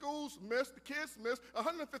County, the schools missed, the kids missed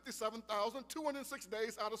 157,206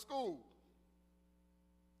 days out of school.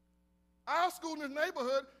 Our school in this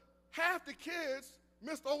neighborhood, half the kids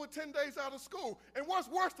missed over 10 days out of school. And what's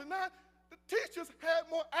worse than that, the teachers had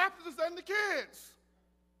more absences than the kids.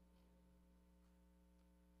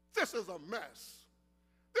 This is a mess.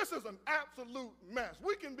 This is an absolute mess.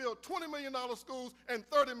 We can build $20 million schools and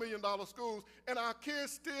 $30 million schools, and our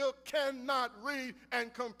kids still cannot read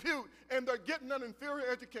and compute, and they're getting an inferior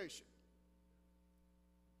education.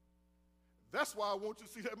 That's why I want you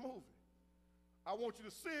to see that movie. I want you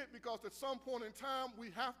to see it because at some point in time, we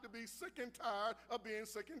have to be sick and tired of being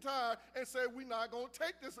sick and tired and say we're not going to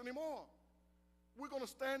take this anymore. We're going to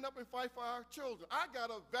stand up and fight for our children. I got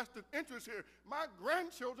a vested interest here. My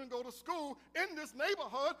grandchildren go to school in this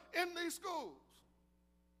neighborhood, in these schools.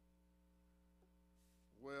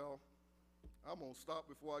 Well, I'm going to stop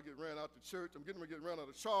before I get ran out to church. I'm getting ready to get ran out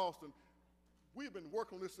of Charleston. We've been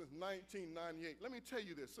working on this since 1998. Let me tell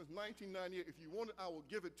you this, since 1998, if you want it, I will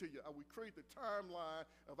give it to you. I will create the timeline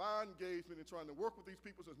of our engagement in trying to work with these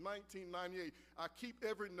people since 1998. I keep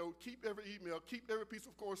every note, keep every email, keep every piece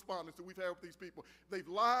of correspondence that we've had with these people. They've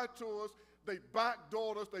lied to us, they've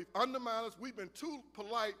backdoored us, they've undermined us. We've been too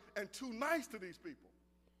polite and too nice to these people.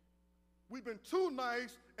 We've been too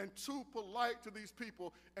nice and too polite to these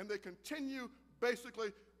people, and they continue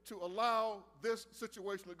basically to allow this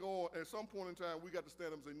situation to go on. At some point in time, we got to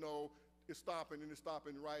stand up and say, no, it's stopping, and it's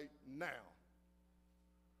stopping right now.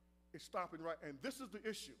 It's stopping right, and this is the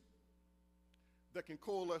issue that can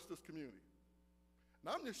coalesce this community.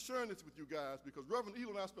 Now, I'm just sharing this with you guys because Reverend Elo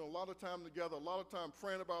and I spent a lot of time together, a lot of time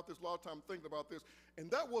praying about this, a lot of time thinking about this, and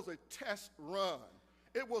that was a test run.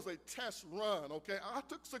 It was a test run, okay? I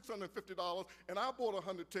took $650 and I bought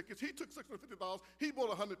 100 tickets. He took $650, he bought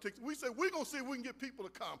 100 tickets. We said, we're going to see if we can get people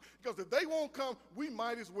to come. Because if they won't come, we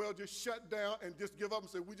might as well just shut down and just give up and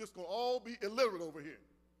say, we're just going to all be illiterate over here.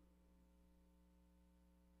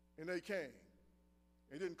 And they came.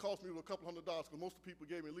 It didn't cost me a couple $100 because most of the people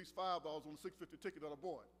gave me at least $5 on the $650 ticket that I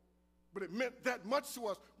bought. But it meant that much to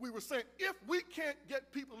us. We were saying, if we can't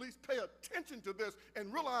get people to at least pay attention to this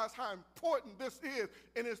and realize how important this is,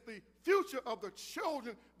 and it's the future of the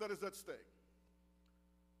children that is at stake.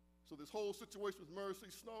 So this whole situation with Mercy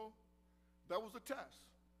Snow, that was a test.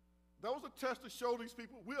 That was a test to show these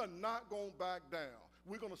people we are not going to back down.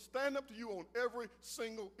 We're going to stand up to you on every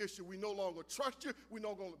single issue. We no longer trust you. We're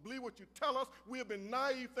not going to believe what you tell us. We have been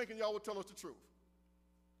naive thinking y'all would tell us the truth.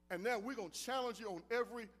 And now we're going to challenge you on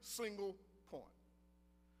every single point.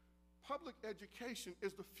 Public education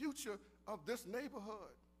is the future of this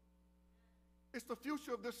neighborhood. It's the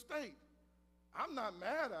future of this state. I'm not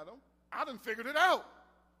mad at them. I done figured it out.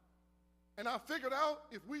 And I figured out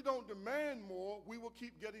if we don't demand more, we will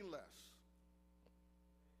keep getting less.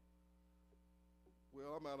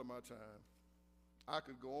 Well, I'm out of my time. I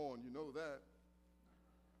could go on, you know that.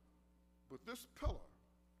 But this pillar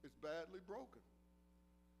is badly broken.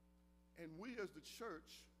 And we as the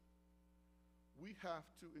church, we have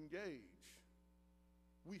to engage.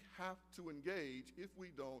 We have to engage. If we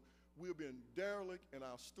don't, we'll be derelict in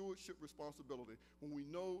our stewardship responsibility when we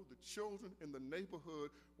know the children in the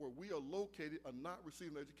neighborhood where we are located are not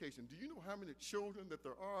receiving education. Do you know how many children that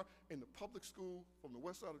there are in the public school from the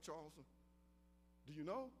west side of Charleston? Do you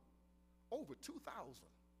know? Over 2,000.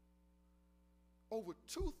 Over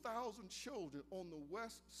 2,000 children on the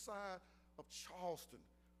west side of Charleston.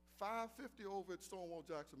 550 over at Stonewall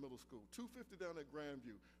Jackson Middle School, 250 down at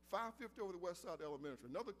Grandview, 550 over the west side elementary,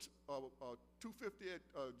 another 250 at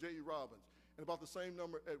J.E. Robbins, and about the same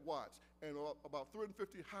number at Watts, and about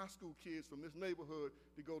 350 high school kids from this neighborhood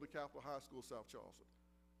to go to Capitol High School, South Charleston.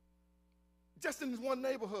 Just in this one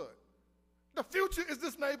neighborhood. The future is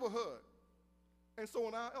this neighborhood. And so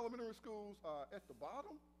when our elementary schools are at the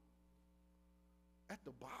bottom,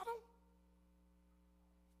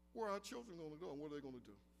 where are our children going to go and what are they going to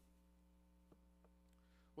do?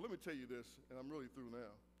 Well, let me tell you this, and I'm really through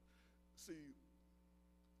now. See,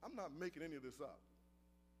 I'm not making any of this up.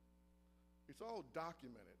 It's all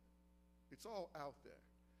documented. It's all out there.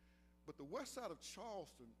 But the west side of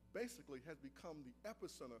Charleston basically has become the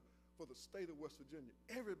epicenter for the state of West Virginia.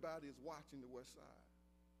 Everybody is watching the west side.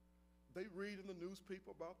 They read in the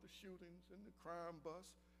newspaper about the shootings and the crime bus.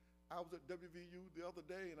 I was at WVU the other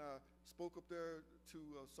day, and I spoke up there to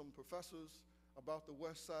some professors about the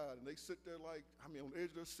west side, and they sit there like, on the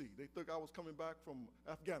edge of their seat. They think I was coming back from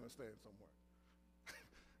Afghanistan somewhere.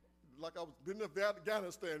 Like I was been in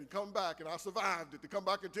Afghanistan and come back, and I survived it, to come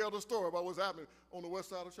back and tell the story about what's happening on the west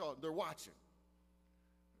side of Charlotte. They're watching.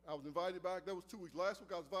 I was invited back, that was 2 weeks. Last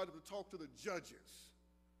week I was invited to talk to the judges,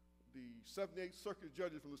 the 78th Circuit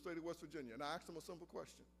judges from the state of West Virginia, and I asked them a simple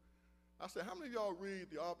question. I said, how many of y'all read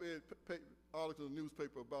the op-ed article in the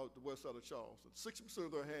newspaper about the west side of Charleston? 60%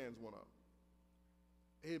 of their hands went up.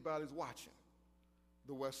 Everybody's watching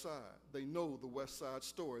the west side. They know the west side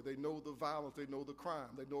story. They know the violence. They know the crime.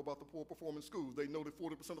 They know about the poor performing schools. They know that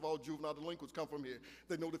 40% of all juvenile delinquents come from here.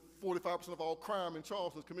 They know that 45% of all crime in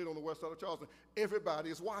Charleston is committed on the west side of Charleston.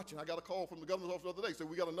 Everybody is watching. I got a call from the governor's office the other day. Said,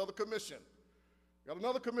 we got another commission.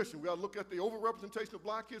 We got to look at the overrepresentation of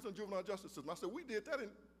black kids in the juvenile justice system. I said, we did that in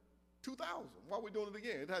 2000. Why are we doing it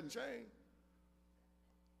again? It hadn't changed.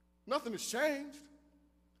 Nothing has changed.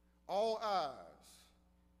 All eyes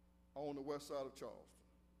are on the west side of Charleston.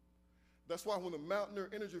 That's why when the Mountaineer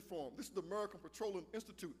Energy Forum, this is the American Petroleum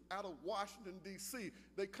Institute out of Washington, D.C.,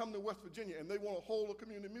 they come to West Virginia and they want to hold a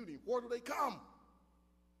community meeting. Where do they come?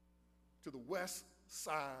 To the west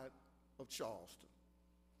side of Charleston.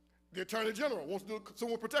 The Attorney General wants to do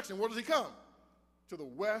civil protection. Where does he come? To the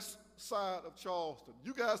west side of Charleston.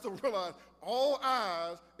 You guys don't realize all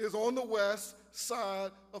eyes is on the west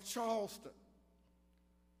side of Charleston.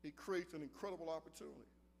 It creates an incredible opportunity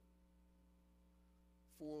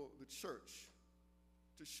for the church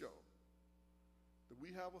to show that we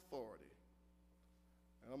have authority.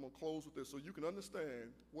 And I'm going to close with this so you can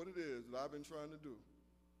understand what it is that I've been trying to do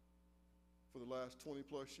for the last 20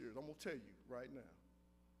 plus years. I'm going to tell you right now,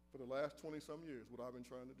 for the last 20-some years, what I've been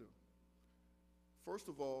trying to do. First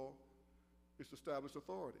of all, is to establish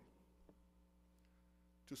authority.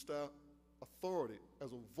 To establish authority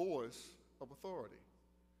as a voice of authority.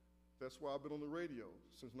 That's why I've been on the radio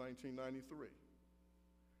since 1993.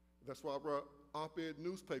 That's why I brought op-ed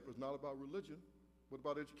newspapers, not about religion, but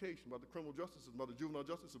about education, about the criminal justice system, about the juvenile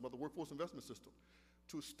justice system, about the workforce investment system,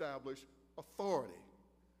 to establish authority,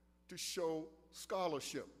 to show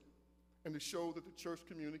scholarship, and to show that the church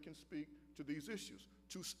community can speak to these issues,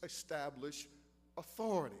 to establish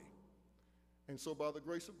authority. And so by the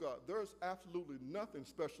grace of God, there's absolutely nothing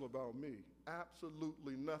special about me,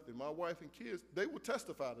 absolutely nothing. My wife and kids, they will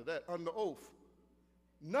testify to that under oath.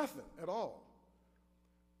 Nothing at all.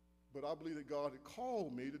 But I believe that God had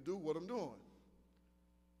called me to do what I'm doing,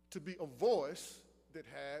 to be a voice that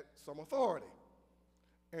had some authority,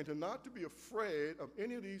 and to not to be afraid of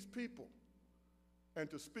any of these people, and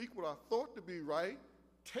to speak what I thought to be right,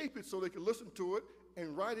 tape it so they could listen to it,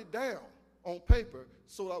 and write it down on paper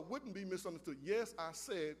so that I wouldn't be misunderstood. Yes, I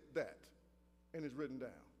said that, and it's written down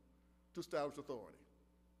to establish authority.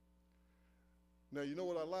 Now, you know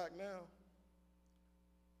what I lack now?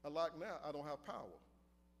 I don't have power,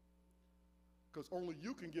 because only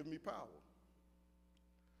you can give me power.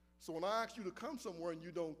 So when I ask you to come somewhere and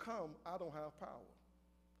you don't come, I don't have power.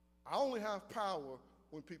 I only have power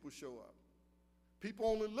when people show up. People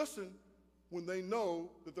only listen when they know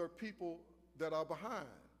that there are people that are behind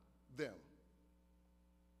them.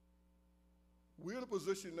 We're in a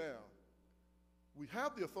position now, we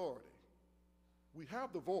have the authority, we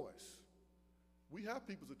have the voice, we have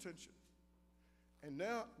people's attention, and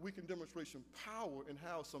now we can demonstrate some power and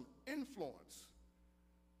have some influence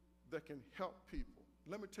that can help people.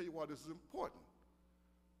 Let me tell you why this is important.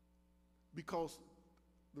 Because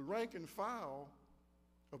the rank and file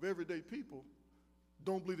of everyday people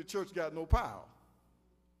don't believe the church got no power.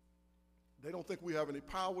 They don't think we have any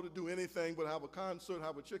power to do anything but have a concert,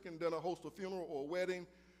 have a chicken dinner, host a funeral or a wedding.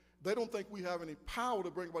 They don't think we have any power to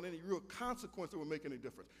bring about any real consequence that will make any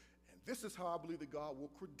difference. And this is how I believe that God will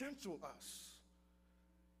credential us.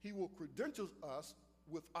 He will credential us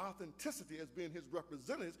with authenticity as being his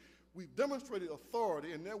representatives. We've demonstrated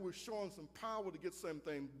authority, and now we're showing some power to get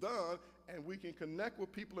something done, and we can connect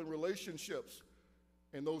with people in relationships.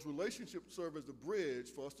 And those relationships serve as the bridge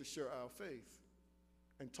for us to share our faith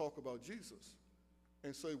and talk about Jesus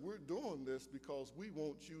and say, we're doing this because we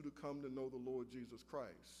want you to come to know the Lord Jesus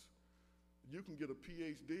Christ. You can get a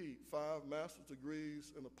PhD, 5 master's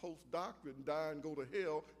degrees, and a postdoctorate and die and go to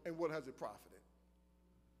hell, and what has it profited?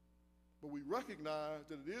 But we recognize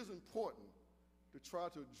that it is important to try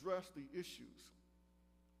to address the issues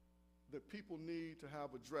that people need to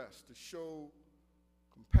have addressed, to show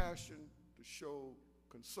compassion, to show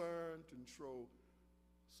concern, to show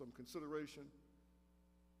some consideration,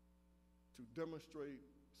 to demonstrate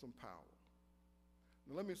some power.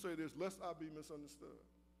 Now let me say this, lest I be misunderstood.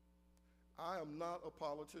 I am not a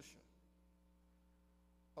politician.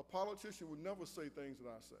 A politician would never say things that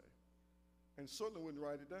I say, and certainly wouldn't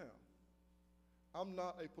write it down. I'm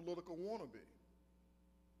not a political wannabe.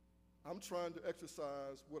 I'm trying to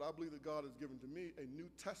exercise what I believe that God has given to me, a New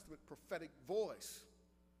Testament prophetic voice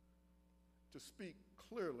to speak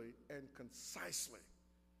clearly and concisely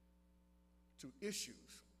to issues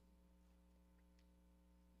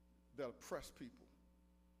that oppress people,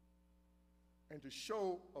 and to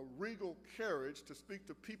show a regal courage to speak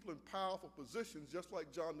to people in powerful positions, just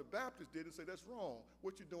like John the Baptist did, and say, that's wrong.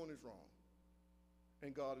 What you're doing is wrong.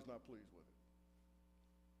 And God is not pleased with it.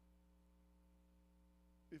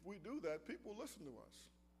 If we do that, people will listen to us.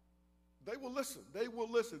 They will listen. They will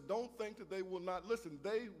listen. Don't think that they will not listen.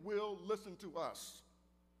 They will listen to us,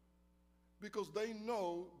 because they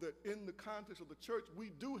know that in the context of the church,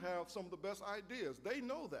 we do have some of the best ideas. They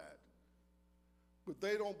know that. But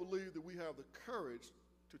they don't believe that we have the courage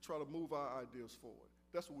to try to move our ideas forward.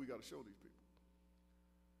 That's what we got to show these people.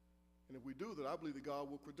 And if we do that, I believe that God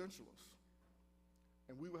will credential us,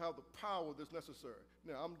 and we will have the power that's necessary.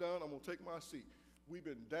 Now, I'm done. I'm going to take my seat. We've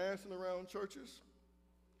been dancing around churches.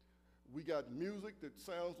 We got music that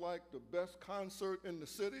sounds like the best concert in the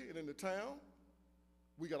city and in the town.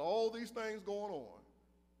 We got all these things going on.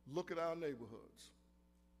 Look at our neighborhoods.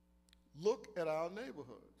 Look at our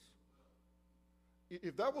neighborhoods.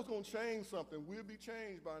 If that was going to change something, we'd be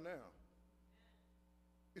changed by now.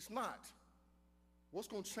 It's not. What's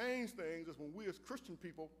going to change things is when we as Christian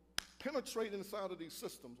people penetrate inside of these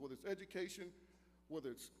systems, whether it's education, whether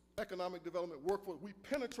it's economic development, workforce. We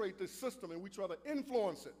penetrate this system and we try to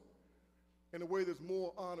influence it in a way that's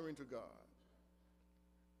more honoring to God.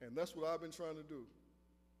 And that's what I've been trying to do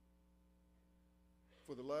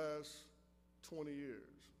for the last 20 years,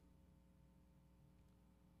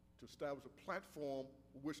 to establish a platform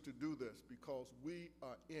with which to do this, because we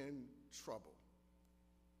are in trouble.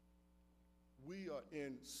 We are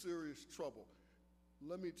in serious trouble.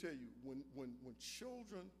 Let me tell you, when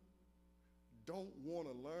children don't want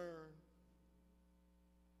to learn,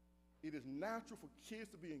 it is natural for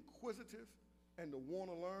kids to be inquisitive and to want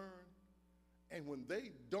to learn, And when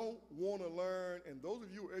they don't want to learn, and those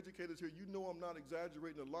of you who are educators here, you know I'm not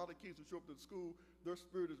exaggerating. A lot of kids who show up to school, their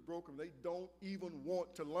spirit is broken. They don't even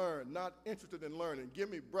want to learn, not interested in learning. Give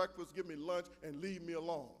me breakfast, give me lunch, and leave me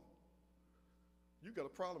alone. You got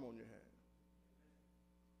a problem on your hands.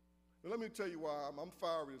 Now, let me tell you why I'm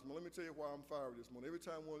fiery this morning. Let me tell you why I'm fiery this morning. Every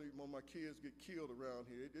time one of my kids get killed around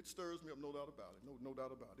here, it stirs me up, no doubt about it. No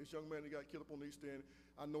doubt about it. This young man that got killed up on the East End,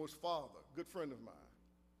 I know his father, good friend of mine.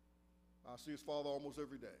 I see his father almost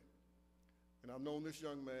every day. And I've known this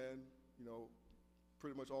young man, you know,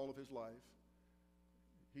 pretty much all of his life.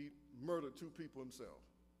 He murdered 2 people himself.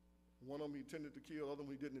 One of them he intended to kill, the other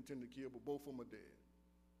one he didn't intend to kill, but both of them are dead.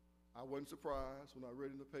 I wasn't surprised when I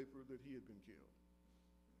read in the paper that he had been killed.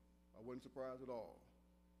 I wasn't surprised at all.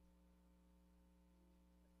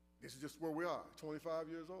 This is just where we are, 25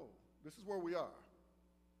 years old. This is where we are.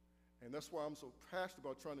 And that's why I'm so passionate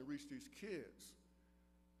about trying to reach these kids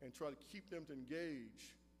and try to keep them to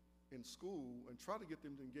engage in school and try to get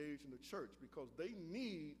them to engage in the church, because they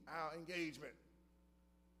need our engagement.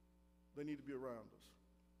 They need to be around us.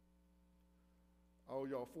 I owe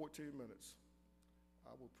y'all 14 minutes.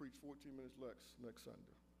 I will preach 14 minutes next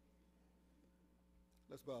Sunday.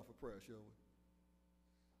 Let's bow for prayer, shall we?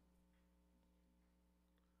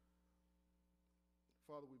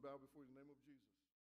 Father, we bow before you in the name of Jesus.